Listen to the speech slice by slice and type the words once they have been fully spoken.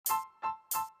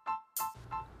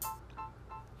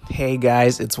Hey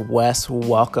guys, it's Wes.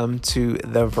 Welcome to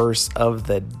the verse of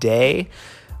the day.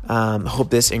 Hope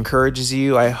this encourages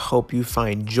you. I hope you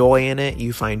find joy in it.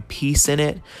 You find peace in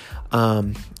it.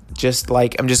 I'm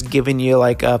just giving you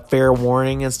like a fair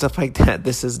warning and stuff like that.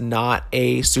 This is not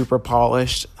a super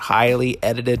polished, highly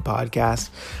edited podcast.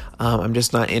 I'm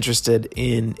just not interested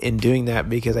in doing that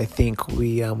because I think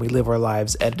we live our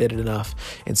lives edited enough.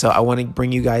 And so I want to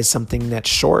bring you guys something that's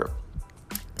short,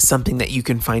 something that you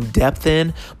can find depth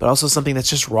in, but also something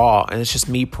that's just raw, and it's just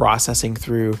me processing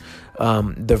through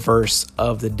the verse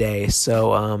of the day.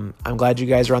 So I'm glad you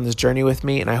guys are on this journey with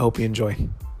me, and I hope you enjoy.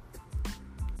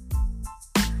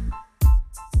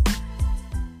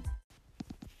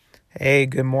 Hey,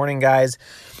 good morning, guys.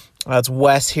 It's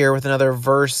Wes here with another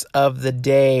verse of the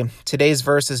day. Today's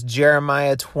verse is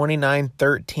Jeremiah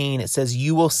 29:13. It says,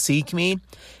 "You will seek me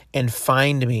and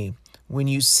find me when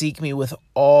you seek me with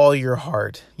all your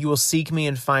heart." You will seek me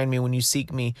and find me when you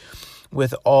seek me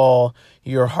with all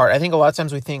your heart. I think a lot of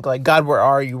times we think like, God, where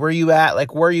are you? Where are you at?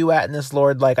 Like, where are you at in this,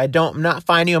 Lord? Like, I'm not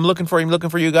finding you. I'm looking for you. I'm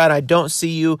looking for you, God. I don't see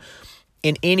you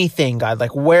in anything, God.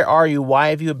 Like, where are you? Why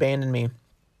have you abandoned me?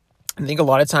 I think a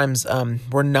lot of times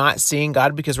we're not seeing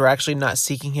God because we're actually not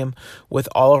seeking him with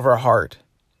all of our heart.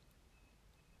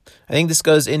 I think this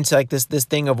goes into like this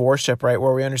thing of worship, right?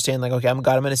 Where we understand like, okay, God,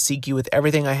 I'm going to seek you with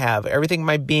everything I have, everything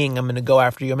my being. I'm going to go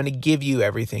after you. I'm going to give you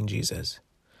everything, Jesus.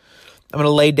 I'm going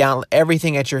to lay down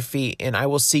everything at your feet, and I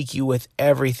will seek you with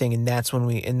everything. And that's when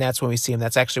we see him.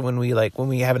 That's actually when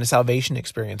we have a salvation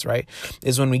experience, right?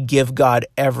 Is when we give God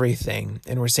everything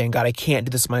and we're saying, God, I can't do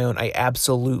this on my own. I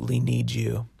absolutely need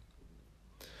you.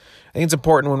 I think it's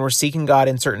important when we're seeking God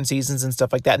in certain seasons and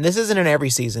stuff like that. And this isn't in every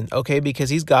season, okay? Because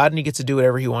he's God and he gets to do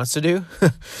whatever he wants to do.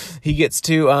 He gets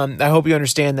to, I hope you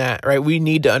understand that, right? We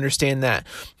need to understand that.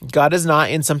 God is not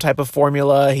in some type of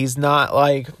formula. He's not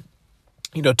like,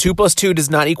 2 + 2 does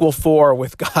not equal 4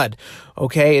 with God,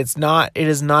 okay? It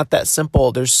is not that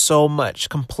simple. There's so much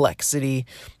complexity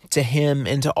to him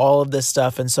and to all of this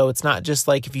stuff. And so it's not just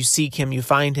like if you seek him, you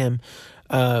find him.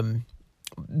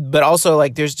 But also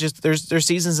like there's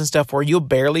seasons and stuff where you'll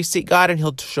barely seek God and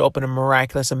he'll show up in a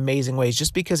miraculous, amazing ways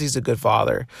just because he's a good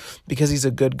father, because he's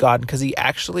a good God, because he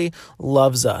actually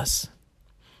loves us.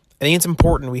 I think it's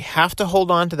important. We have to hold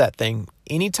on to that thing.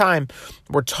 Anytime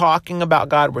we're talking about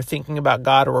God, we're thinking about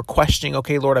God, or we're questioning,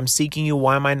 okay, Lord, I'm seeking you.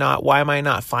 Why am I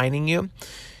not finding you?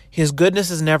 His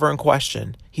goodness is never in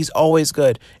question. He's always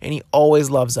good and he always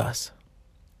loves us.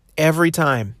 Every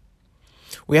time.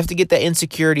 We have to get that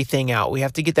insecurity thing out. We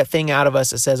have to get that thing out of us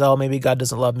that says, oh, maybe God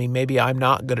doesn't love me. Maybe I'm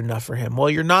not good enough for him. Well,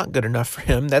 you're not good enough for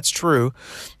him. That's true.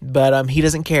 But he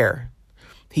doesn't care.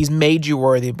 He's made you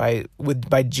worthy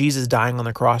by Jesus dying on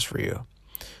the cross for you.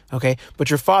 Okay? But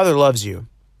your Father loves you.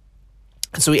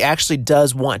 And so he actually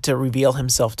does want to reveal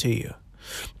himself to you.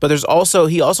 But he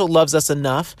also loves us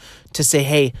enough to say,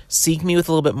 hey, seek me with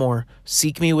a little bit more.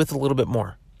 Seek me with a little bit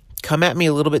more. Come at me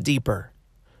a little bit deeper.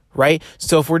 Right?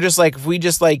 So if we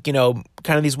just kind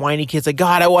of these whiny kids, like,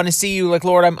 God, I want to see you, like,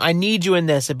 Lord, I need you in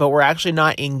this, but we're actually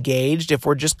not engaged. If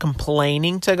we're just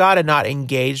complaining to God and not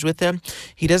engaged with him,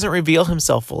 he doesn't reveal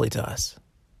himself fully to us.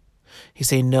 He's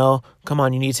saying, no, come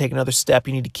on, you need to take another step.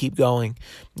 You need to keep going.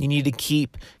 You need to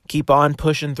keep on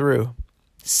pushing through.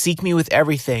 Seek me with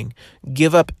everything.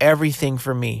 Give up everything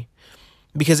for me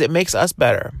because it makes us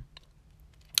better.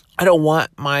 I don't want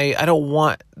my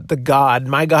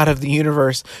God of the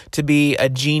universe to be a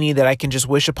genie that I can just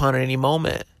wish upon at any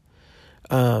moment.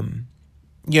 You know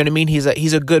what I mean? He's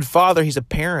a good father. He's a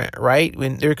parent, right?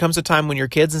 When there comes a time when your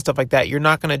kids and stuff like that, you're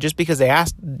not going to, just because they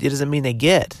ask, it doesn't mean they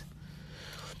get,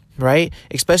 right?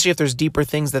 Especially if there's deeper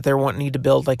things that they're need to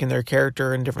build, like in their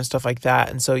character and different stuff like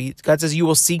that. And so God says, you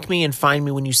will seek me and find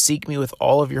me when you seek me with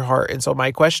all of your heart. And so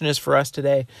my question is for us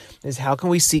today is, how can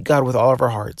we seek God with all of our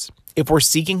hearts? If we're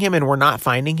seeking him and we're not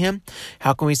finding him,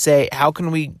 how can we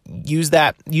use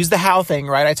the how thing,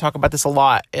 right? I talk about this a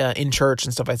lot in church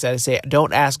and stuff like that. I say,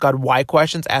 don't ask God why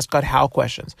questions, ask God how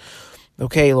questions.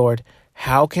 Okay, Lord,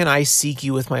 how can I seek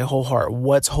you with my whole heart?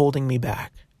 What's holding me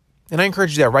back? And I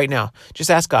encourage you that right now. Just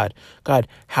ask God,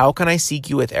 how can I seek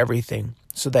you with everything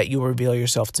so that you'll reveal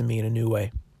yourself to me in a new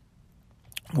way?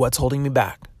 What's holding me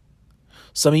back?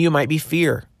 Some of you might be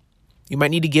fear. You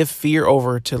might need to give fear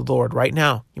over to the Lord right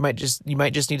now. You might just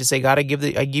need to say, God, I give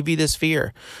you this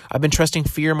fear. I've been trusting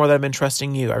fear more than I've been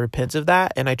trusting you. I repent of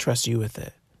that and I trust you with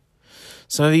it.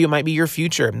 Some of you, it might be your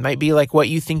future. It might be like what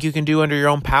you think you can do under your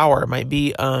own power. It might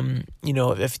be,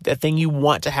 if a thing you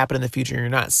want to happen in the future and you're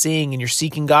not seeing, and you're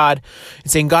seeking God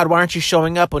and saying, God, why aren't you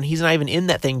showing up when he's not even in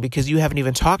that thing because you haven't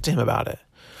even talked to him about it?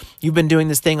 You've been doing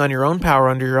this thing on your own power,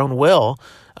 under your own will,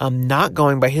 not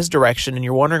going by his direction, and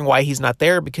you're wondering why he's not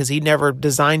there, because he never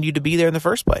designed you to be there in the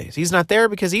first place. He's not there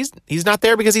because he's not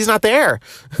there because he's not there.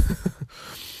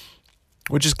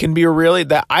 Which can be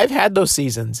that I've had those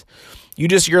seasons.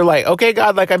 You're like, okay,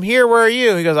 God, like, I'm here. Where are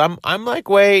you? He goes, I'm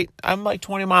like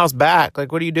 20 miles back.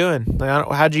 Like, what are you doing? Like,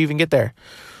 how'd you even get there?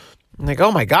 I'm like,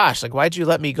 oh my gosh, like, why'd you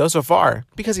let me go so far?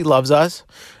 Because he loves us,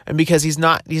 and because he's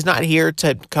not here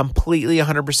to completely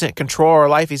 100% control our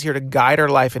life. He's here to guide our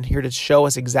life and here to show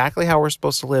us exactly how we're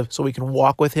supposed to live so we can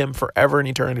walk with him forever in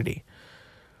eternity.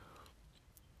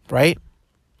 Right?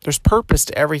 There's purpose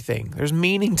to everything. There's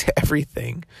meaning to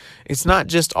everything. It's not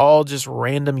just all just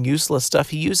random useless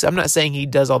stuff. I'm not saying he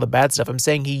does all the bad stuff. I'm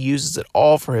saying he uses it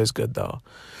all for his good, though.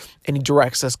 And he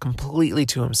directs us completely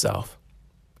to himself.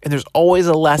 And there's always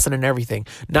a lesson in everything.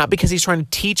 Not because he's trying to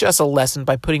teach us a lesson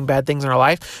by putting bad things in our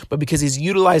life, but because he's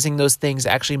utilizing those things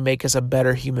to actually make us a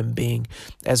better human being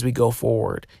as we go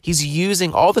forward. He's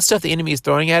using all the stuff the enemy is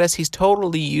throwing at us. He's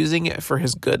totally using it for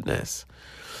his goodness.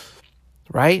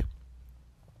 Right?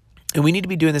 And we need to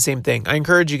be doing the same thing. I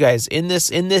encourage you guys in this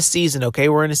season, okay?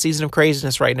 We're in a season of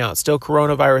craziness right now. It's still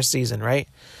coronavirus season, right?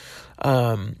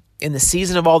 In the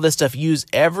season of all this stuff, use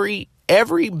every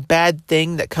bad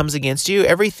thing that comes against you,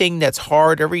 everything that's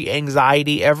hard, every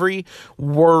anxiety, every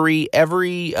worry,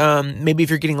 every maybe if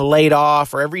you're getting laid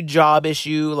off, or every job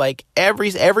issue, like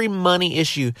every money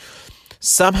issue.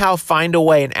 Somehow find a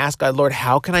way and ask God, Lord,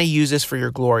 how can I use this for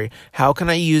your glory? How can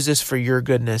I use this for your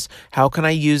goodness? How can I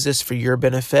use this for your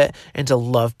benefit and to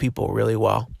love people really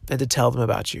well and to tell them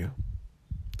about you?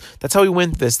 That's how we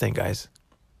win this thing, guys.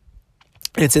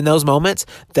 And it's in those moments,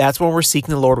 that's when we're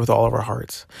seeking the Lord with all of our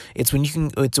hearts. It's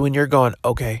when you're going,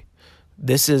 okay,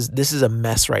 this is a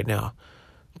mess right now.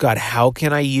 God, how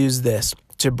can I use this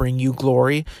to bring you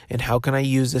glory? And how can I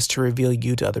use this to reveal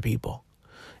you to other people?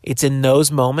 It's in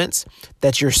those moments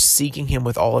that you're seeking him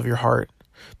with all of your heart,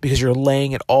 because you're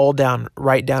laying it all down,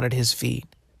 right down at his feet.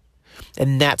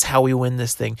 And that's how we win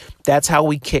this thing. That's how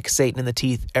we kick Satan in the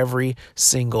teeth every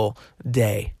single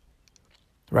day.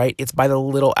 Right? It's by the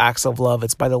little acts of love.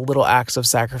 It's by the little acts of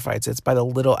sacrifice. It's by the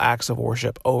little acts of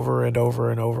worship over and over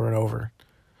and over and over.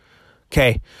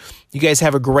 Okay. You guys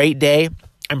have a great day.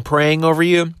 I'm praying over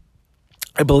you.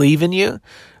 I believe in you.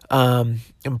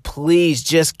 And please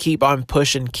just keep on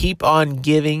pushing, keep on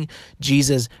giving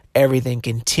Jesus everything.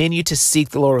 Continue to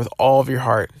seek the Lord with all of your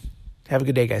heart. Have a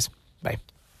good day, guys. Bye.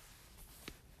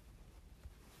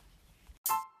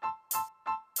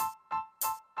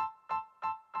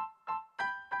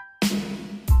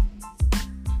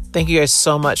 Thank you guys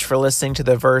so much for listening to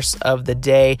the verse of the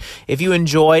day. If you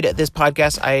enjoyed this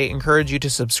podcast, I encourage you to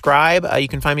subscribe. You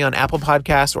can find me on Apple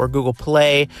Podcasts or Google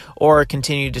Play, or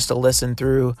continue just to listen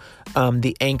through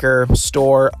the Anchor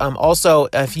store. Also,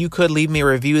 if you could leave me a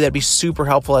review, that'd be super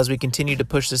helpful as we continue to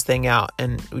push this thing out.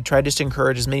 And we try just to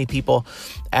encourage as many people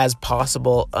as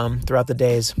possible throughout the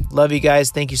days. Love you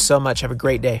guys. Thank you so much. Have a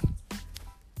great day.